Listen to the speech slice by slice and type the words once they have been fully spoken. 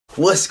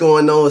What's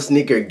going on,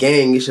 sneaker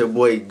gang? It's your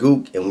boy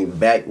Gook, and we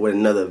back with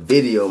another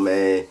video,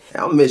 man.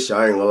 I miss y'all,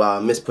 I ain't gonna lie. I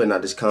miss putting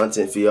out this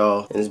content for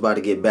y'all, and it's about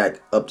to get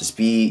back up to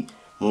speed.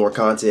 More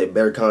content,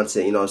 better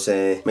content, you know what I'm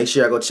saying? Make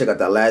sure y'all go check out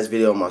that last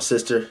video of my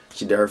sister.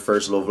 She did her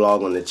first little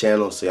vlog on the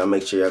channel, so y'all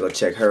make sure y'all go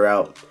check her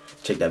out.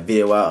 Check that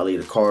video out. I'll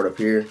leave the card up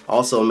here.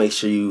 Also, make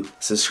sure you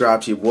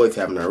subscribe to your boy if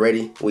you haven't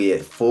already. We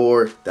at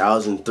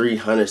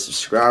 4,300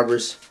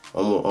 subscribers.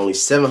 Only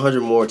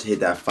 700 more to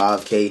hit that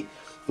 5K.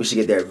 We should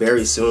get there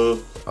very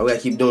soon. All we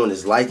gotta keep doing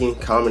is liking,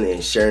 commenting,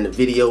 and sharing the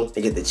video and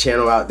get the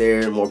channel out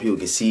there. More people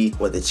can see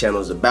what the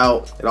channel is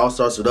about. It all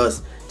starts with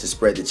us to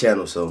spread the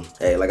channel. So,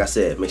 hey, like I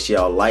said, make sure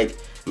y'all like,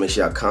 make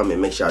sure y'all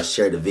comment, make sure y'all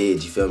share the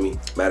vid, you feel me?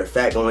 Matter of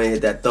fact, go ahead and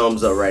hit that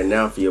thumbs up right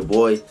now for your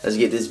boy. Let's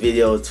get this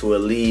video to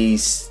at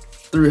least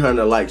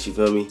 300 likes, you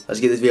feel me?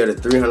 Let's get this video to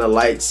 300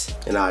 likes,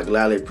 and I'll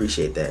gladly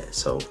appreciate that.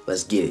 So,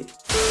 let's get it.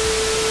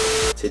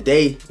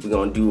 Today, we're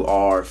gonna do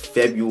our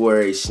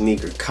February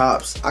sneaker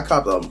cops. I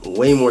copped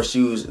way more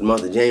shoes in the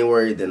month of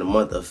January than the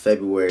month of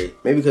February.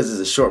 Maybe because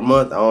it's a short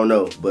month, I don't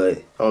know.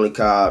 But I only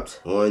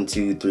copped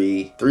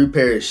three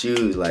pairs of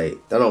shoes. Like,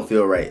 that don't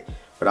feel right.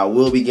 But I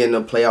will be getting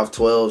them playoff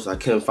 12s. I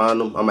couldn't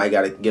find them. I might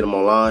gotta get them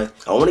online.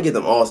 I wanna get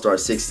them all-star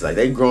 6s. Like,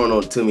 they growing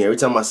on to me. Every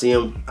time I see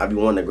them, I be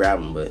wanting to grab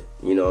them, but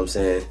you know what I'm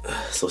saying?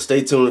 So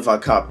stay tuned if I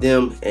cop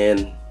them,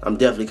 and I'm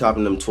definitely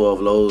copping them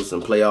 12 lows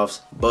and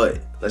playoffs.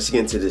 But let's get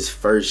into this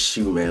first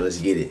shoe, man. Let's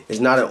get it. It's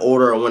not an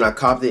order of when I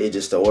copped it. It's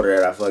just the order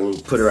that I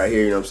fucking put it right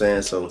here, you know what I'm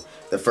saying? So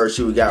the first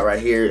shoe we got right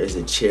here is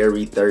a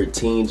Cherry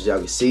 13, as y'all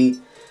can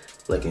see.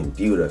 Looking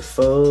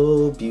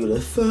beautiful,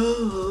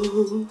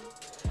 beautiful.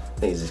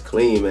 Things is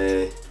clean,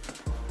 man.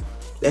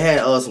 They had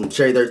some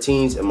Cherry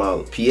 13s in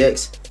my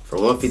PX for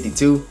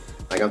 152.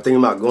 Like, I'm thinking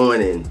about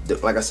going and,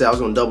 like I said, I was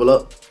gonna double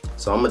up.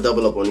 So I'm gonna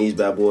double up on these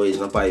bad boys,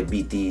 and I'll probably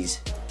beat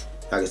these.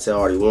 Like I said, I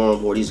already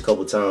wore these a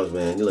couple times,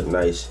 man. They look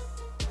nice.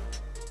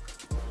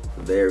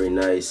 Very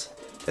nice.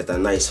 Got that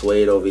nice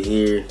suede over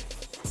here.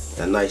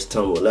 That nice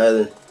tumbled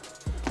leather.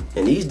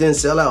 And these didn't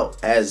sell out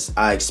as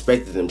I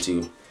expected them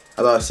to.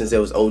 I thought since they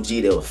was OG,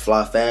 they would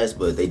fly fast,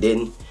 but they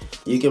didn't.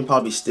 You can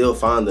probably still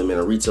find them in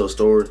a retail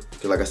store,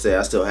 because like I said,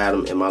 I still had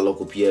them in my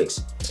local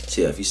PX.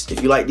 So yeah,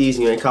 if you like these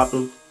and you ain't cop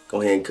them, go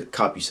ahead and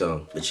cop you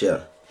some. But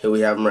yeah, here we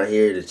have them right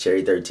here, the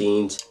Cherry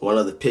 13s. One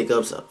of the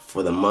pickups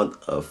for the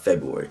month of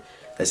February.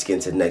 Let's get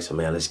into the next one,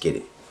 man. Let's get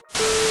it.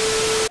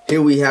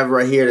 Here we have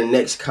right here the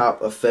next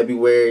cop of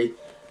February.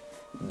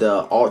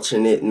 The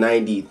alternate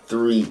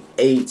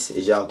 93.8,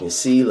 as y'all can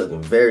see,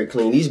 looking very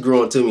clean. These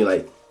grew on to me.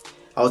 Like,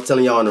 I was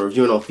telling y'all in the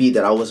reviewing on feet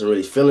that I wasn't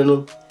really feeling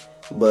them.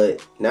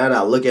 But now that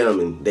I look at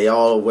them and they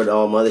all with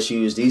all my other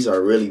shoes, these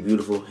are really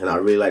beautiful, and I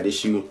really like this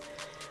shoe.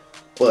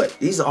 But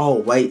these are all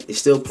white. It's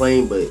still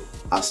plain, but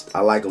I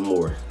like them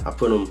more. I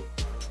put them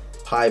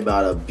probably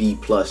about a B+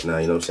 now,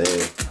 you know what I'm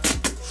saying?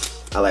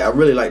 I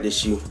really like this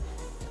shoe.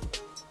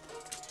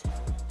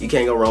 You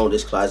can't go wrong with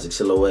this classic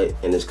silhouette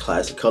and this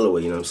classic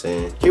colorway, you know what I'm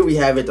saying? Here we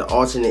have it, the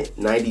alternate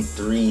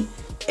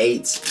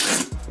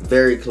 93.8.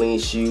 Very clean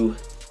shoe.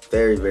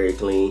 Very, very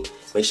clean.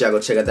 Make sure y'all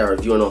go check out that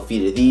reviewing on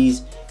feet of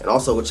these. And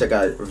also go check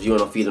out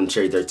reviewing on feet of them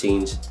Cherry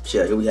 13s. So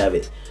yeah, here we have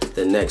it.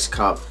 The next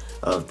cop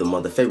of the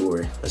month of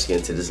February. Let's get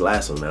into this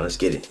last one, man. Let's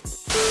get it.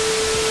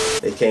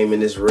 They came in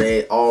this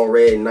red, all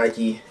red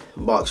Nike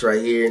box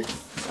right here.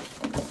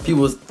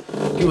 People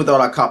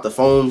thought I copped the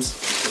foams,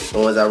 the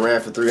ones I ran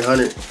for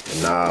 300.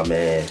 Nah,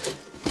 man.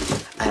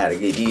 I had to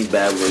get these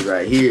bad boys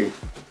right here.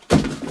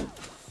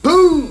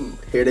 Boom!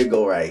 Here they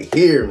go right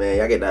here, man.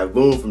 Y'all get that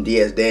boom from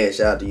DS Dan.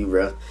 Shout out to you,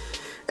 bro.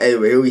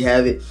 Anyway, here we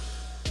have it.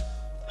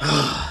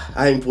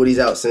 I haven't pulled these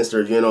out since the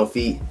reviewing on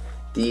feet.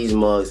 These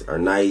mugs are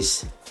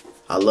nice.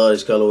 I love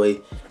this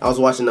colorway. I was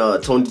watching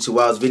 22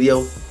 Wild's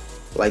video,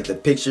 like the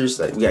pictures,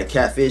 like we got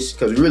catfish,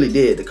 because we really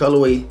did. The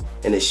colorway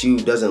and the shoe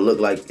doesn't look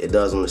like it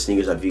does on the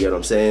sneakers, if you get what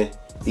I'm saying.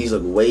 These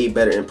look way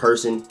better in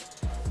person.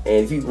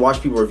 And if you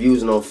watch people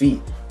reviews and on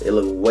feet, they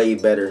look way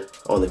better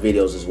on the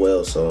videos as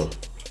well. So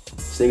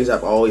sneakers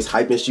have always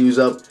hyping shoes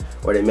up,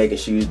 or they making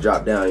shoes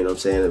drop down, you know what I'm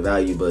saying, in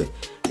value. But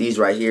these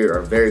right here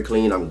are very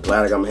clean. I'm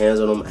glad I got my hands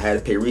on them. I had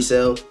to pay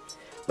resale,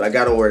 but I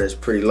got them where it's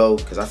pretty low,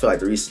 because I feel like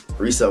the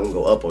resale can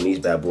go up on these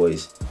bad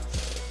boys.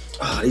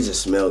 Oh, these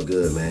just smell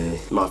good, man.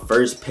 My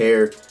first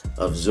pair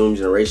of Zoom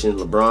Generation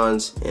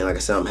LeBrons, and like I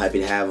said, I'm happy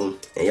to have them.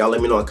 And y'all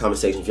let me know in the comment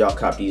section if y'all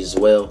cop these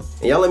as well.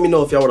 And y'all let me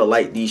know if y'all would have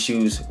liked these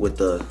shoes with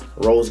the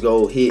rose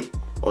gold hit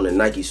on the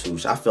Nike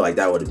swoosh. I feel like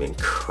that would have been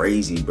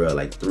crazy, bro.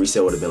 Like, the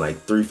resale would have been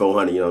like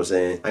 $300-400, you know what I'm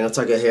saying? I ain't gonna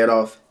take your head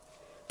off.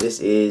 This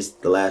is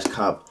the last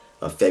cop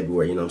of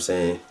February, you know what I'm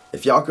saying?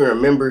 If y'all can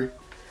remember,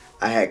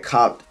 I had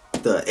copped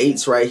the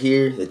 8s right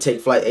here, the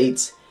Take Flight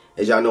 8s.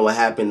 As y'all know what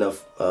happened,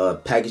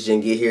 the package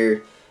didn't get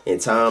here in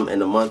time in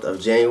the month of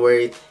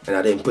January, and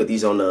I didn't put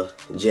these on the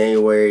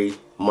January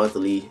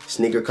monthly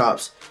sneaker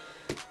cops.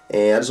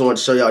 And I just wanted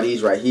to show y'all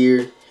these right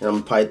here. And I'm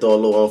gonna probably throw a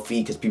little on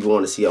feet because people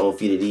want to see an on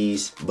feet of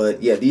these.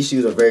 But yeah, these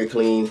shoes are very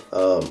clean.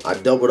 I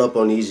doubled up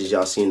on these, as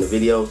y'all see in the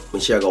video.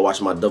 Make sure y'all go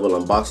watch my double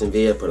unboxing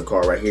video. Put a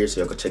card right here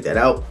so y'all can check that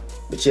out.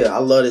 But yeah, I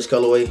love this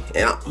colorway.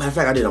 And matter of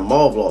fact, I did a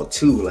mall vlog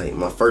too. Like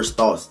my first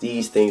thoughts,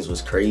 these things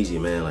was crazy,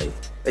 man. Like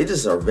they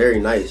just are very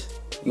nice.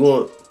 You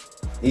want,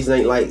 these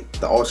ain't like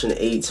the alternate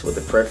 8s with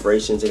the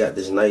perforations. They got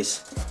this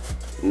nice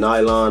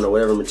nylon or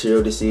whatever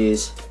material this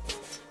is.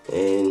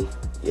 And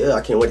yeah,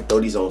 I can't wait to throw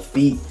these on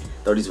feet.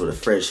 Throw these with a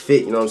fresh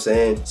fit, you know what I'm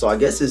saying? So I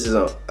guess this is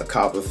a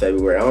cop of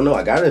February. I don't know,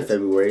 I got it in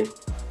February.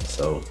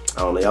 So I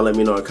don't know, y'all let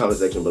me know in the comment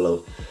section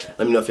below.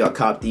 Let me know if y'all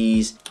copped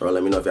these, or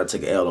let me know if y'all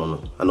took an L on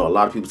them. I know a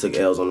lot of people took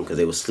L's on them because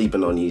they were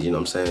sleeping on these, you know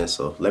what I'm saying?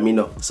 So let me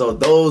know. So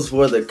those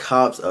were the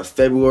cops of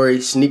February,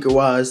 sneaker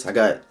wise. I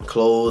got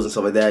clothes and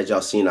stuff like that.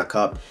 Y'all seen I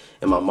copped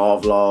in my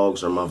mall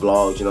vlogs or my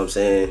vlogs, you know what I'm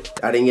saying?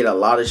 I didn't get a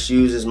lot of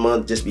shoes this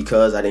month just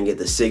because I didn't get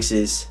the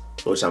 6s,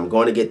 which I'm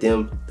going to get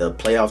them, the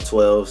playoff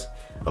 12s.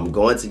 I'm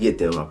going to get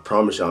them. I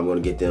promise y'all I'm going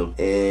to get them.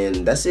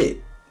 And that's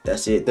it.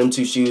 That's it. Them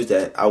 2 shoes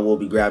that I will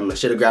be grabbing. I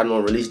should have grabbed them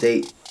on release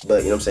date, but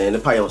you know what I'm saying?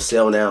 They're probably on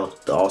sale now,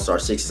 the All-Star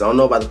 6s. I don't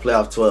know about the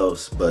playoff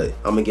 12s, but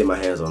I'm going to get my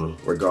hands on them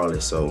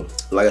regardless. So,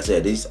 like I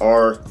said, these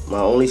are my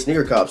only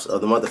sneaker cops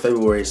of the month of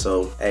February.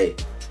 So, hey,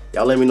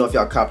 y'all let me know if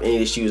y'all copped any of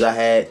the shoes I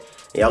had.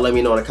 Y'all let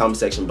me know in the comment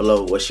section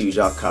below what shoes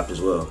y'all copped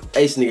as well.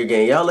 Hey, sneaker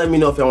gang, y'all let me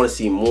know if y'all want to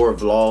see more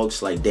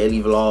vlogs, like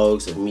daily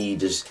vlogs of me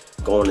just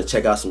going to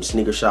check out some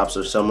sneaker shops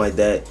or something like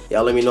that.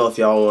 Y'all let me know if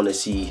y'all want to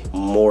see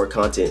more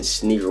content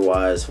sneaker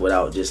wise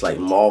without just like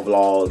mall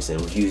vlogs and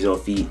reviews on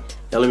feet.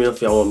 Y'all let me know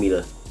if y'all want me to,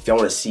 if y'all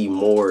want to see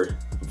more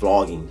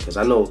vlogging, because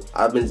I know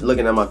I've been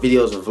looking at my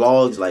videos of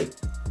vlogs, like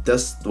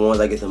that's the ones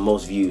that get the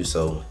most views.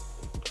 So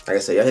like I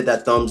said, y'all hit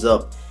that thumbs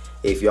up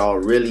if y'all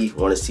really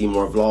want to see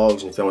more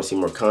vlogs and if y'all want to see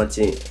more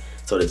content,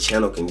 so the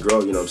channel can grow,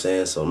 you know what I'm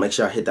saying? So make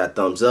sure I hit that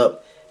thumbs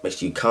up. Make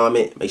sure you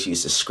comment. Make sure you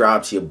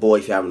subscribe to your boy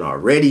if you haven't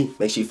already.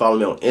 Make sure you follow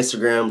me on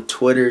Instagram,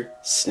 Twitter,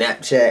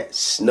 Snapchat,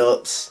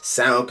 SNUPPS,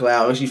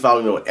 SoundCloud. Make sure you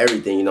follow me on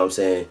everything, you know what I'm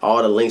saying?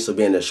 All the links will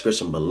be in the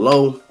description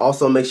below.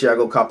 Also, make sure I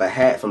go cop a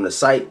hat from the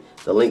site.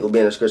 The link will be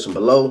in the description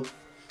below.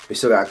 We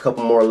still got a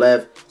couple more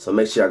left, so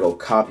make sure I go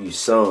cop you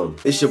some.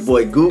 It's your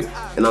boy Gook,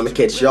 and I'm gonna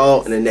catch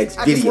y'all in the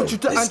next video.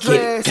 Let's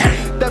get it.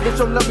 That bitch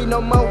don't love me no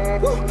more.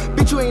 Woo.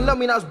 Bitch, you ain't love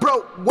me, I was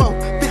broke. Whoa,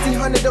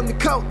 1500 on the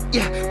coat.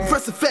 Yeah,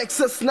 reverse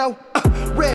effects of snow.